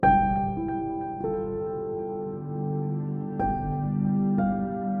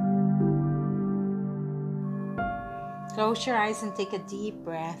Close your eyes and take a deep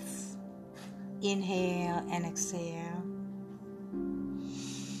breath. Inhale and exhale.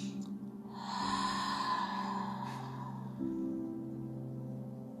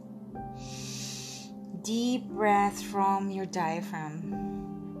 Deep breath from your diaphragm.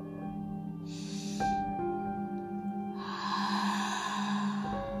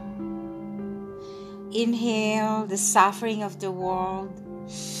 Inhale the suffering of the world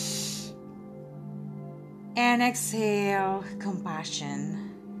and exhale compassion.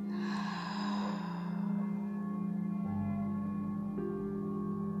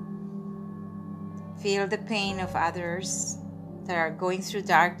 Feel the pain of others that are going through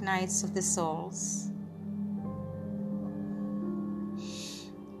dark nights of the souls.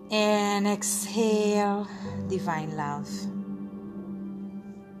 And exhale divine love.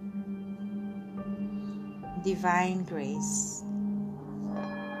 Divine grace.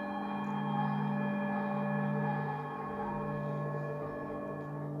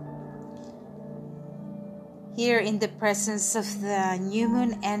 Here in the presence of the new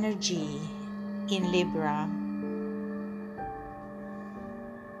moon energy in Libra,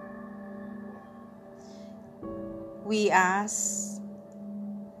 we ask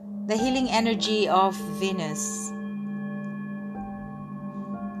the healing energy of Venus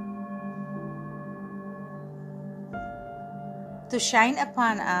to shine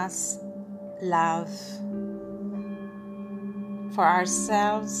upon us love for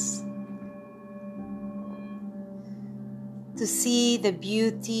ourselves, to see the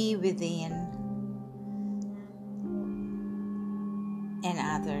beauty within and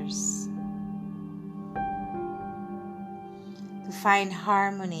others, to find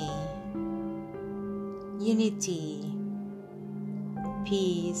harmony, unity,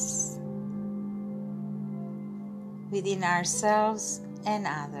 peace within ourselves and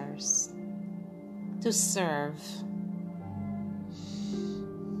others, to serve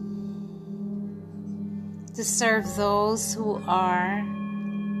those who are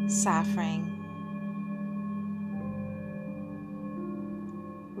suffering,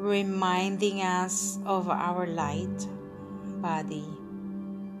 reminding us of our light body,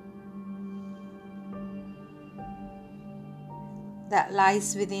 that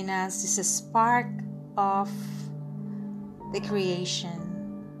lies within us is a spark of the creation.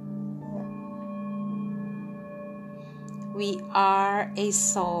 We are a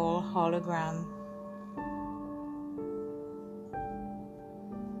soul hologram.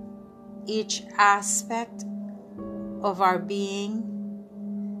 Each aspect of our being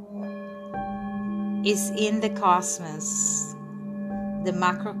is in the cosmos, the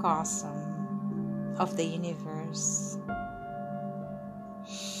macrocosm of the universe.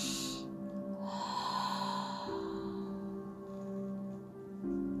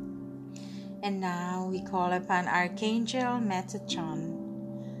 And now we call upon Archangel Metatron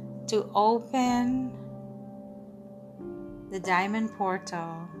to open the diamond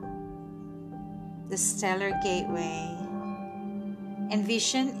portal, the stellar gateway.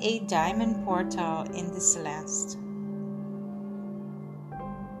 Envision a diamond portal in the celeste.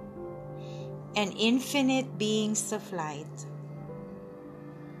 And infinite beings of light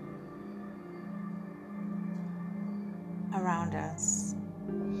around us.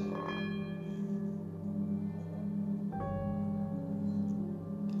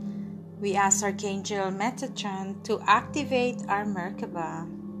 We ask Archangel Metatron to activate our Merkaba,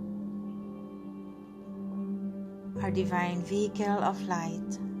 our divine vehicle of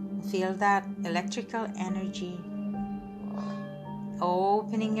light. Feel that electrical energy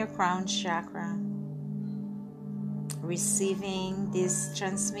opening your crown chakra, receiving these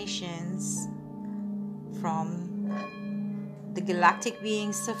transmissions from the galactic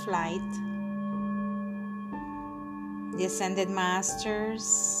beings of light, the Ascended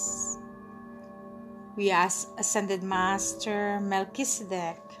Masters. We ask Ascended Master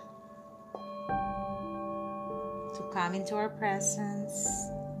Melchizedek to come into our presence.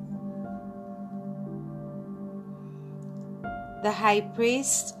 The High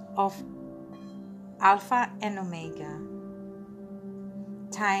Priest of Alpha and Omega,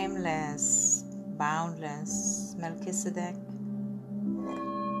 timeless, boundless Melchizedek.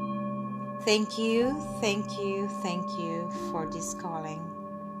 Thank you for this calling.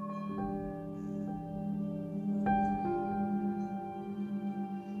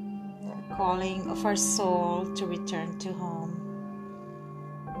 Calling of our soul to return to home.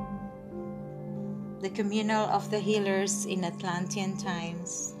 The communal of the healers in Atlantean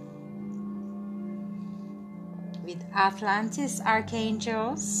times. With Atlantis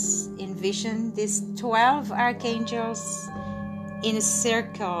archangels, envision these 12 archangels in a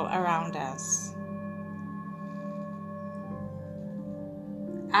circle around us.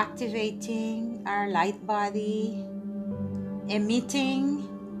 activating our light body, emitting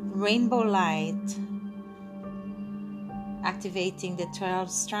rainbow light, activating the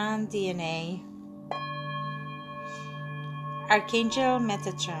 12-strand DNA. Archangel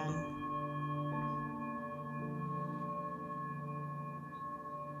Metatron,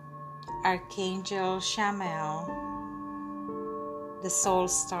 Archangel Shamael, the Soul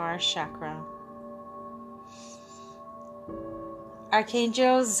Star Chakra,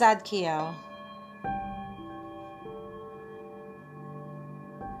 Archangel Zadkiel,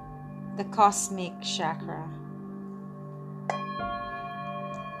 the Cosmic Chakra,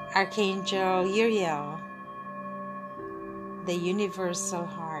 Archangel Uriel, the Universal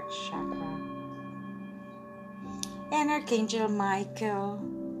Heart Chakra, and Archangel Michael,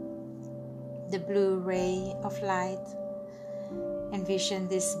 the Blue Ray of Light. Envision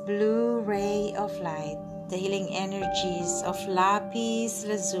this blue ray of light, the healing energies of Lapis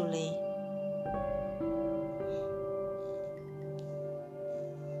Lazuli,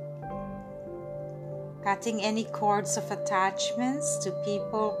 cutting any cords of attachments to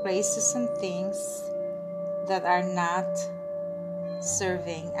people, places, and things that are not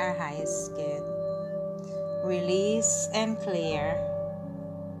serving our highest good. Release and clear.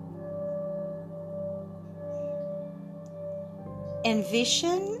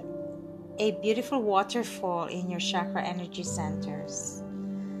 Envision a beautiful waterfall in your chakra energy centers,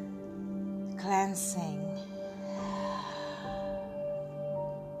 cleansing.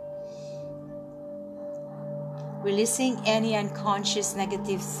 Releasing any unconscious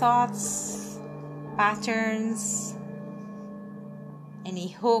negative thoughts, patterns, any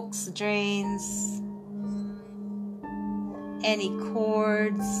hooks, drains, any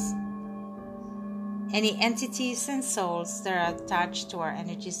cords, any entities and souls that are attached to our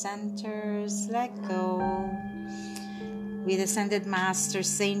energy centers. Let go. With Ascended Master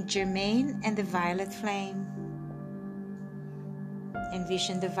Saint Germain and the violet flame.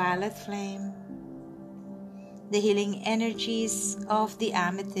 Envision the violet flame, the healing energies of the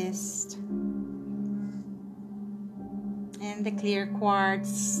amethyst, and the clear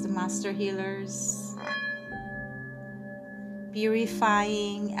quartz, the master healers,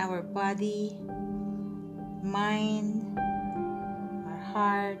 purifying our body, mind, our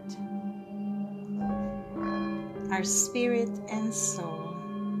heart, our spirit and soul.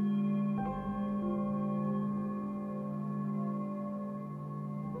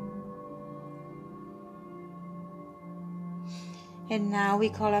 And now we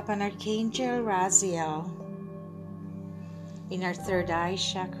call upon Archangel Raziel in our third eye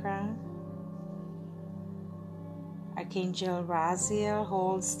chakra. Archangel Raziel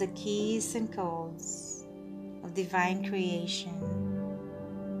holds the keys and codes of divine creation.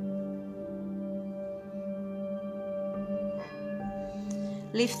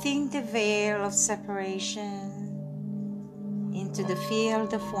 Lifting the veil of separation into the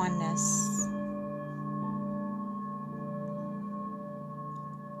field of oneness.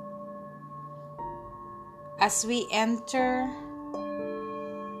 As we enter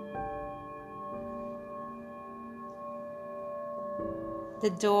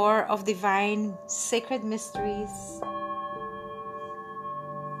the door of divine sacred mysteries,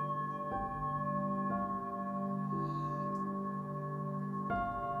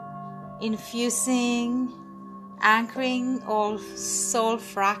 infusing, anchoring all soul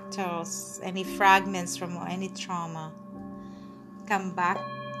fractals, any fragments from any trauma, come back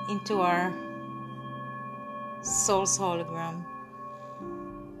into our soul's hologram.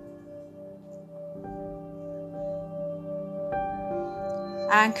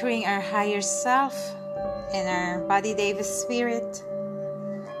 Anchoring our higher self and our body Davis spirit,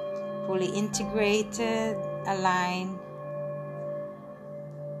 fully integrated, aligned,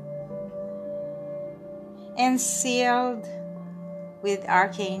 and sealed with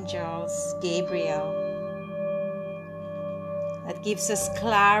archangels Gabriel. That gives us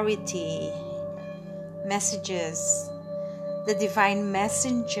clarity, messages, the divine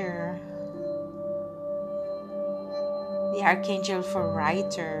messenger, the archangel for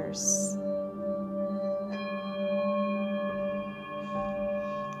writers,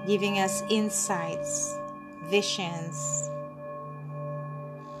 giving us insights, visions,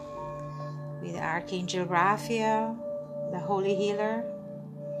 with Archangel Raphael, the holy healer,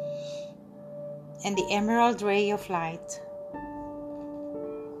 and the emerald ray of light.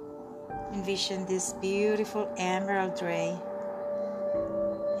 Envision this beautiful emerald ray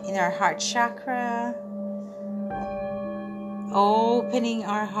in our heart chakra, opening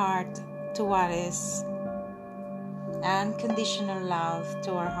our heart to what is unconditional love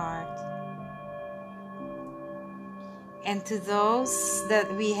to our heart. and to those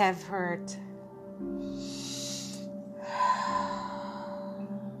that we have hurt.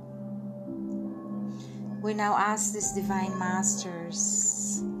 We now ask these divine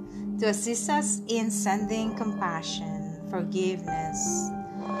masters to assist us in sending compassion, forgiveness.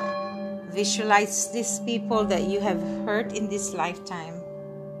 Visualize these people that you have hurt in this lifetime.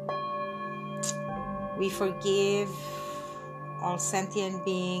 We forgive all sentient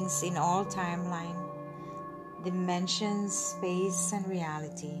beings in all timeline, dimensions, space, and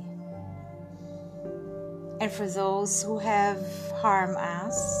reality. And for those who have harmed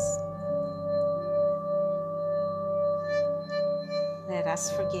us, let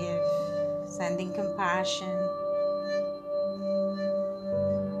us forgive, sending compassion.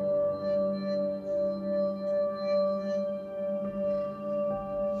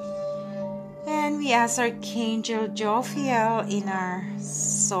 And we ask Archangel Jophiel in our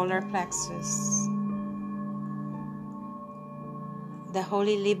solar plexus, the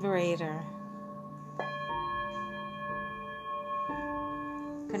Holy Liberator,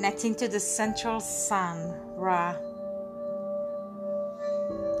 connecting to the central sun, Ra,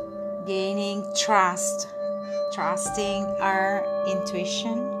 gaining trusting our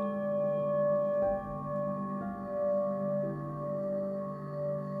intuition,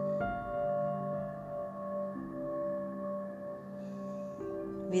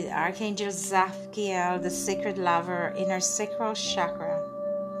 with Archangel Zapkiel, the sacred lover, in our sacral chakra.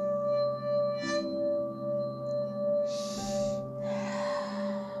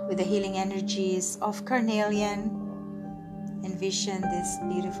 With the healing energies of carnelian, envision this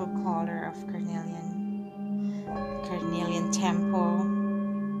beautiful color of carnelian temple.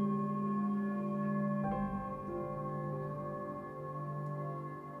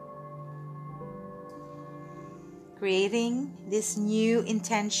 Creating these new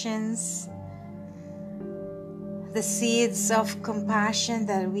intentions, the seeds of compassion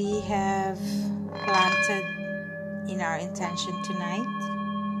that we have planted in our intention tonight.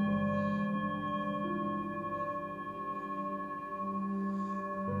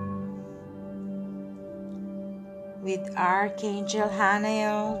 With Archangel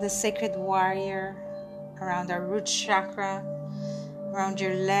Hanael, the sacred warrior, around our root chakra, around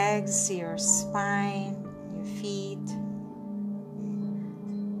your legs, your spine, your feet,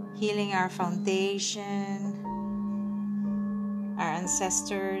 healing our foundation, our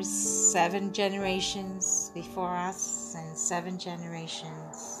ancestors, 7 generations before us and 7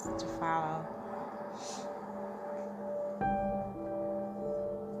 generations to follow.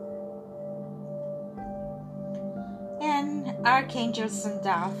 And Archangel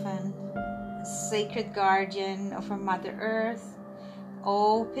Sandalphon, sacred guardian of our Mother Earth,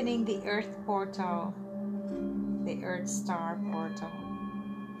 opening the Earth portal, the Earth Star portal,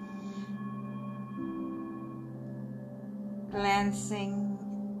 cleansing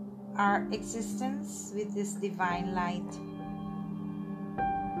our existence with this divine light,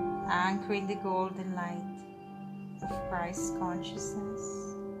 anchoring the golden light of Christ consciousness.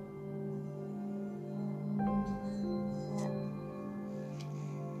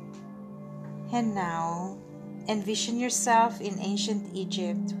 And now, envision yourself in ancient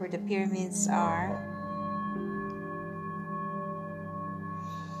Egypt, where the pyramids are,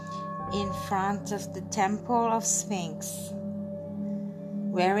 in front of the temple of Sphinx,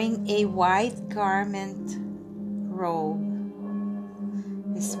 wearing a white garment robe,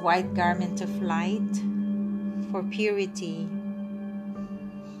 this white garment of light for purity,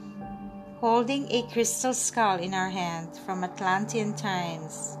 holding a crystal skull in our hand from Atlantean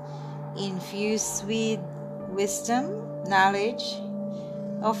times, infused with wisdom, knowledge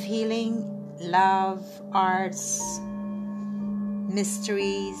of healing, love, arts,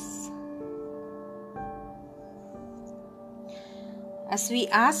 mysteries. As we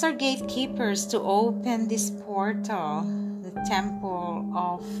ask our gatekeepers to open this portal, the temple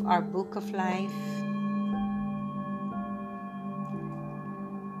of our Book of Life,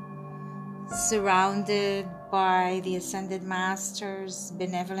 surrounded by the Ascended Masters,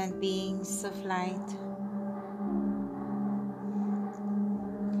 benevolent beings of light,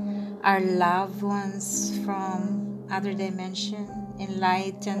 our loved ones from other dimension,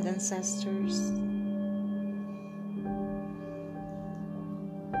 enlightened ancestors,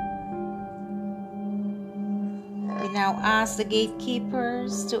 we now ask the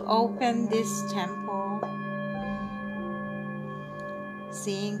gatekeepers to open this temple,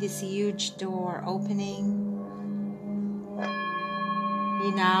 seeing this huge door opening.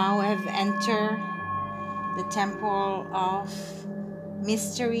 We now have entered the temple of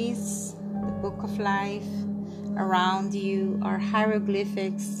mysteries, the Book of Life. Around you are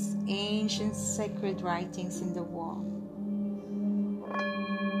hieroglyphics, ancient sacred writings in the wall.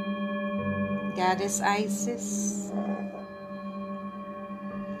 Goddess Isis,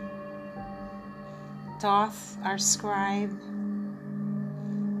 Thoth, our scribe,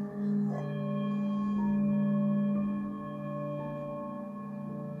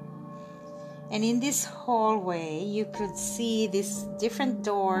 and in this hallway you could see these different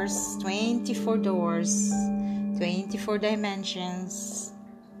doors, 24 doors, 24 dimensions.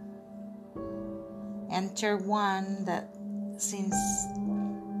 Enter one that seems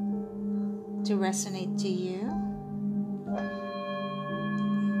to resonate to you.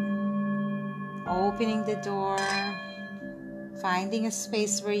 Opening the door, finding a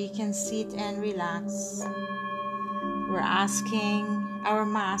space where you can sit and relax. We're asking our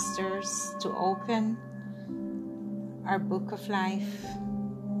masters to open our book of life.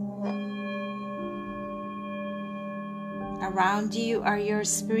 Around you are your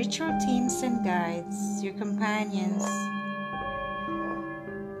spiritual teams and guides, your companions.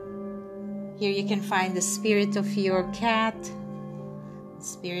 Here you can find the spirit of your cat, the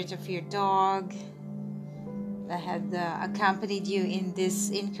spirit of your dog that had accompanied you in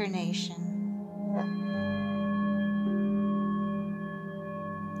this incarnation,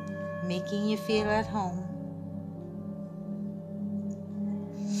 making you feel at home.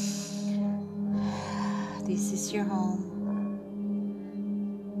 This is your home.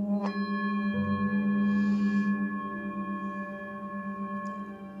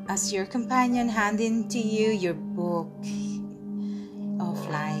 As your companion, handing to you your book of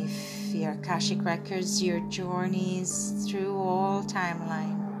life, your Akashic records, your journeys through all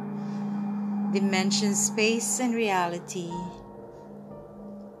timeline, dimension, space, and reality,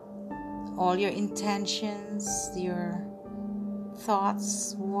 all your intentions, your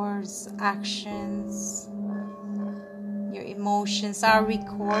thoughts, words, actions, your emotions are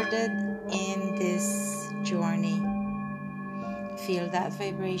recorded in this journey. Feel that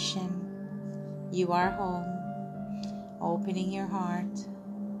vibration. You are home. Opening your heart.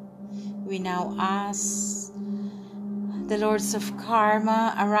 We now ask the Lords of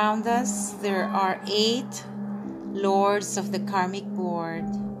Karma around us. There are 8 Lords of the Karmic Board.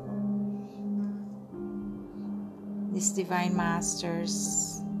 These Divine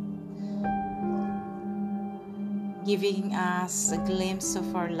Masters, giving us a glimpse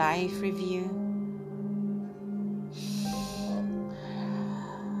of our life review.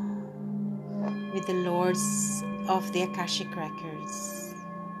 With the Lords of the Akashic Records,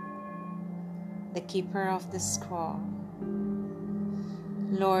 the Keeper of the Scroll.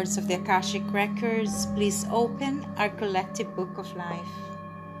 Lords of the Akashic Records, please open our collective book of life.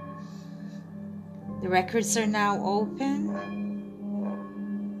 The records are now open.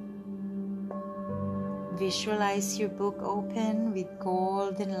 Visualize your book open with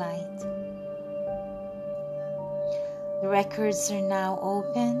golden light. The records are now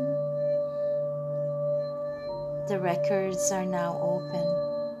open. The records are now open.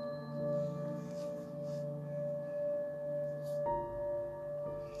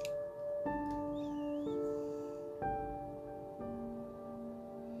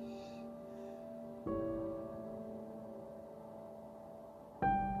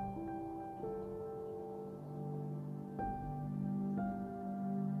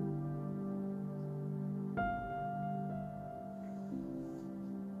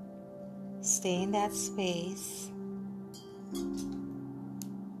 Stay in that space.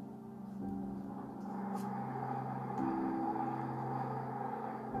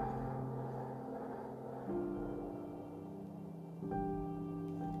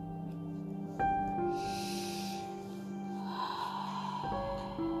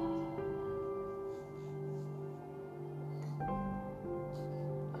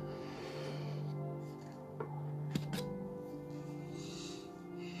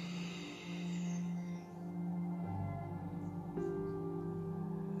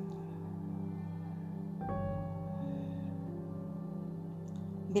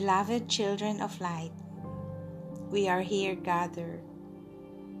 Beloved children of light, we are here gathered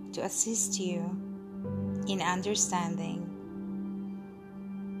to assist you in understanding,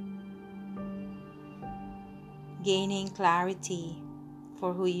 gaining clarity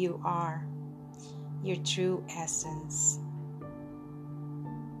for who you are, your true essence.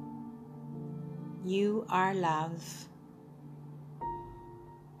 You are love.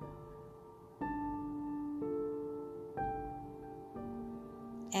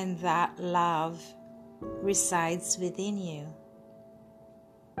 And that love resides within you,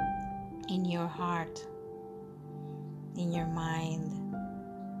 in your heart, in your mind,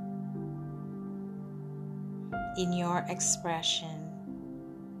 in your expression,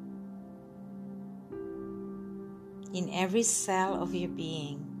 in every cell of your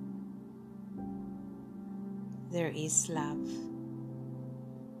being. there is love.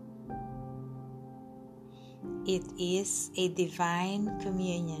 It is a divine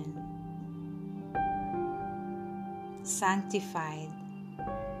communion, sanctified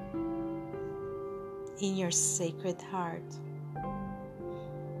in your sacred heart.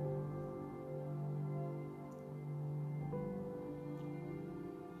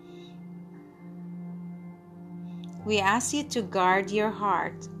 We ask you to guard your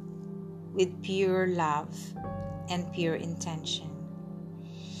heart with pure love and pure intention.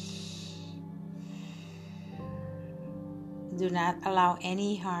 Do not allow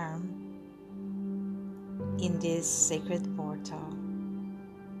any harm in this sacred portal.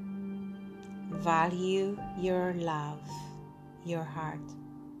 Value your love, your heart.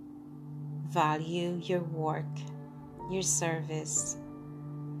 Value your work, your service.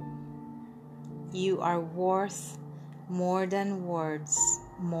 You are worth more than words,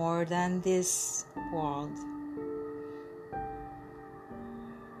 more than this world.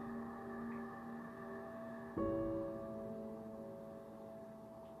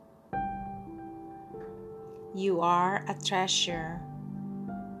 You are a treasure.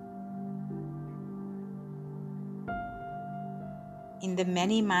 In the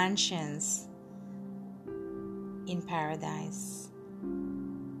many mansions in paradise.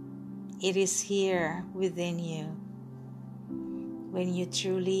 It is here within you when you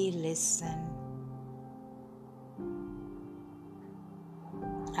truly listen,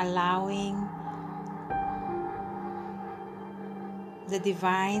 allowing the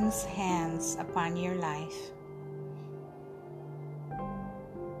divine's hands upon your life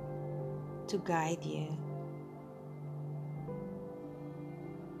to guide you.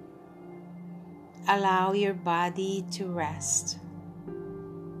 Allow your body to rest.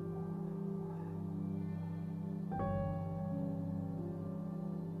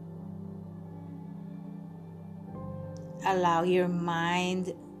 Allow your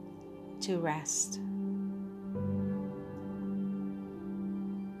mind to rest.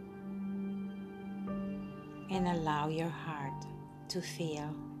 And allow your heart to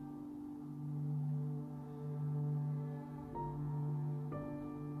feel.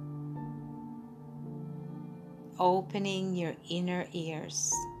 Opening your inner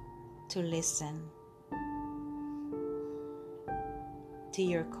ears to listen to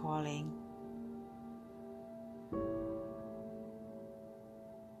your calling.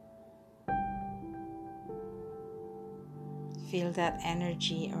 Feel that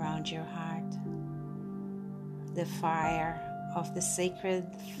energy around your heart, the fire of the sacred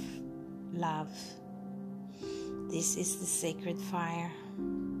love. This is the sacred fire,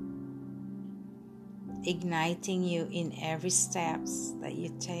 igniting you in every steps that you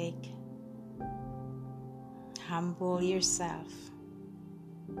take. Humble yourself.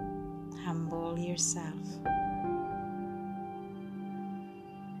 Humble yourself.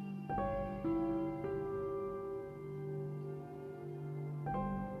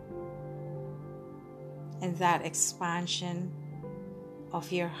 And that expansion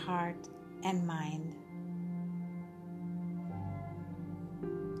of your heart and mind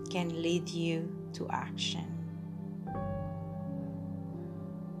can lead you to action.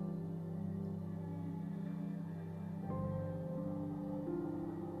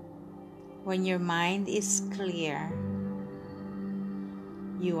 When your mind is clear,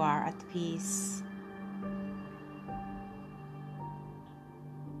 you are at peace.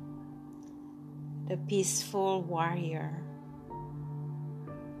 The peaceful warrior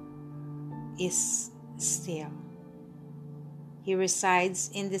is still. He resides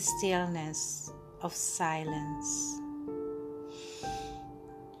in the stillness of silence.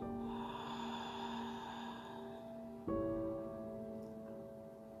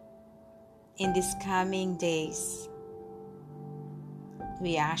 In these coming days,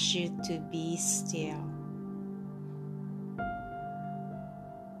 we ask you to be still.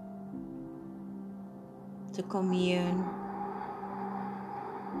 To commune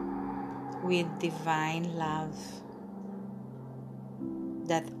with divine love,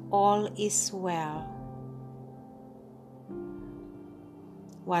 that all is well.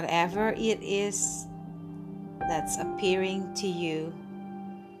 Whatever it is that's appearing to you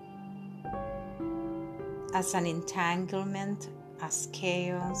as an entanglement, as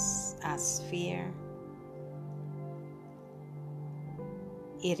chaos, as fear,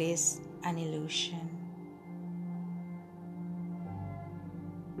 it is an illusion.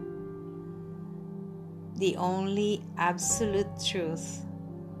 The only absolute truth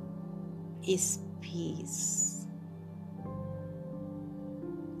is peace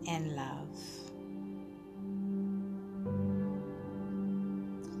and love.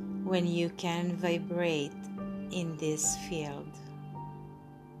 When you can vibrate in this field.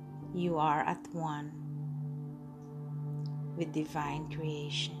 You are at one with divine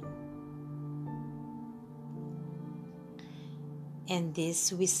creation. And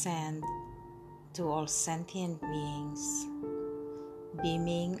this we send to all sentient beings,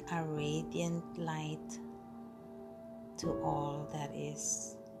 beaming a radiant light to all that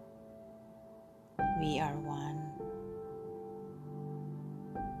is. We are one,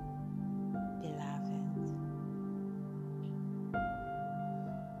 beloved.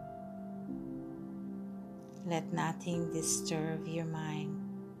 Let nothing disturb your mind,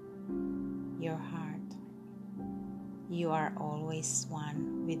 your heart. You are always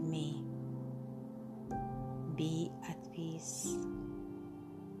one with me. Be at peace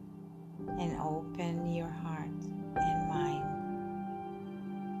and open your heart and mind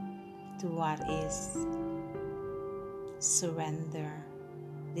to what is. Surrender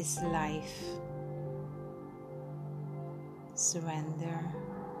this life. Surrender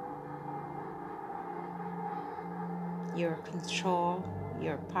your control,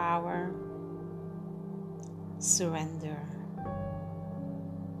 your power. Surrender.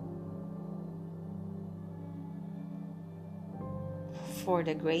 For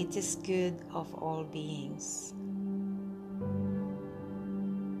the greatest good of all beings.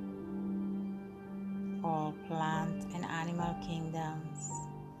 All plant and animal kingdoms,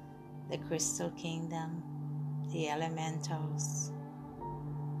 the crystal kingdom, the elementals.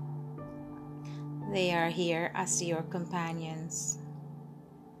 They are here as your companions.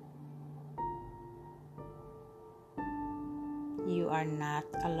 You are not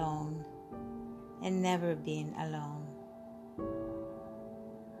alone and never been alone.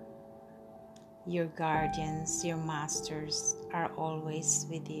 Your guardians, your masters are always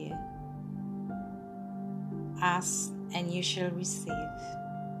with you. Ask and you shall receive.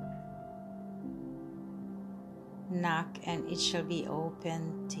 Knock and it shall be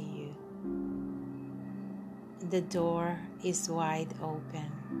opened to you. The door is wide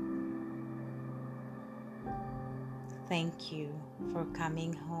open. Thank you for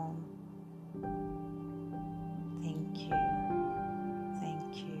coming home. Thank you.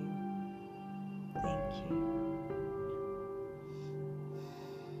 Thank you. Thank you.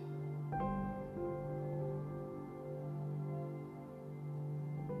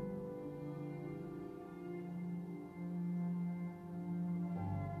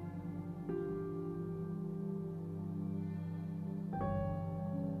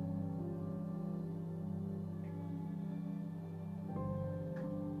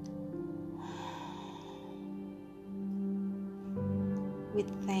 We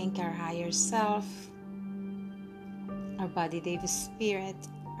thank our higher self, our body, David Spirit,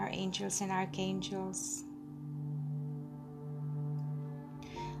 our angels and archangels,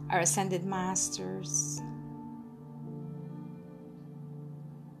 our ascended masters,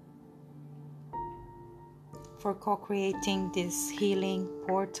 for co-creating this healing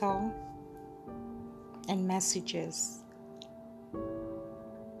portal and messages.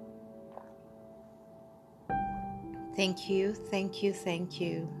 Thank you, thank you, thank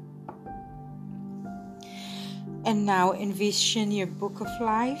you. And now envision your book of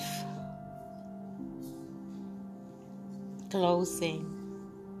life closing.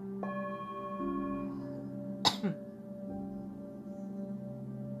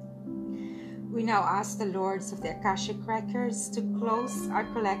 We now ask the Lords of the Akashic Records to close our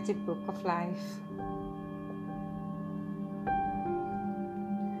collective book of life.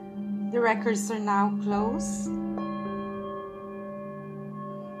 The records are now closed.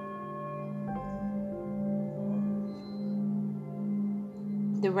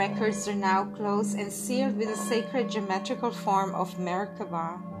 The records are now closed and sealed with the sacred geometrical form of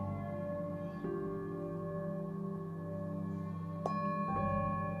Merkaba.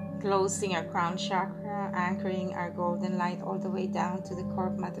 Closing our crown chakra, anchoring our golden light all the way down to the core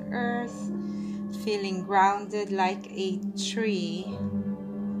of Mother Earth, feeling grounded like a tree,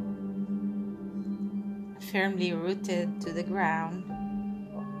 firmly rooted to the ground.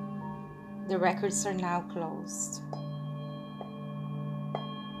 The records are now closed.